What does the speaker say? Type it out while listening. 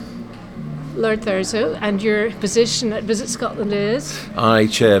Lord Thurso, and your position at Visit Scotland is? I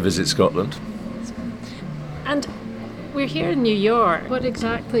chair Visit Scotland. And we're here in New York. What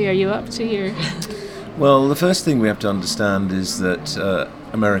exactly are you up to here? Well, the first thing we have to understand is that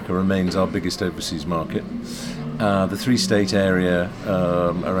America remains our biggest overseas market. The three-state area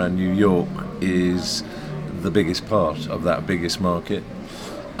around New York is the biggest part of that biggest market.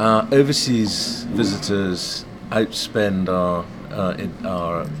 Overseas visitors outspend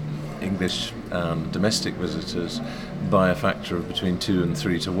our English and domestic visitors by a factor of between 2 and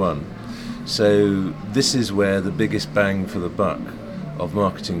 3 to 1. So this is where the biggest bang for the buck of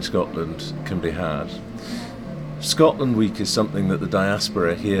marketing Scotland can be had. Scotland Week is something that the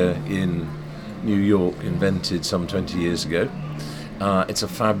diaspora here in New York invented some 20 years ago. It's a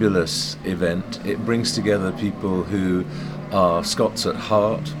fabulous event. It brings together people who are Scots at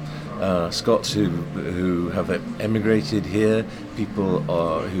heart, Scots who have emigrated here, people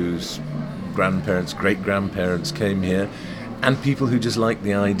whose grandparents, great-grandparents came here, and people who just like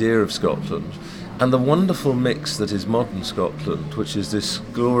the idea of Scotland. And the wonderful mix that is modern Scotland, which is this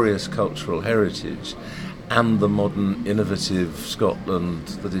glorious cultural heritage, and the modern innovative Scotland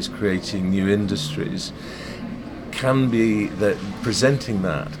that is creating new industries, presenting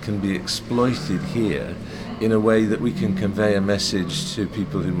that can be exploited here in a way that we can convey a message to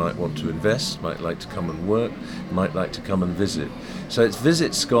people who might want to invest, might like to come and work, might like to come and visit. So it's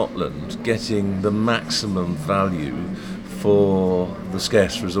Visit Scotland getting the maximum value for the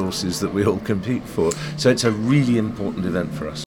scarce resources that we all compete for. So it's a really important event for us.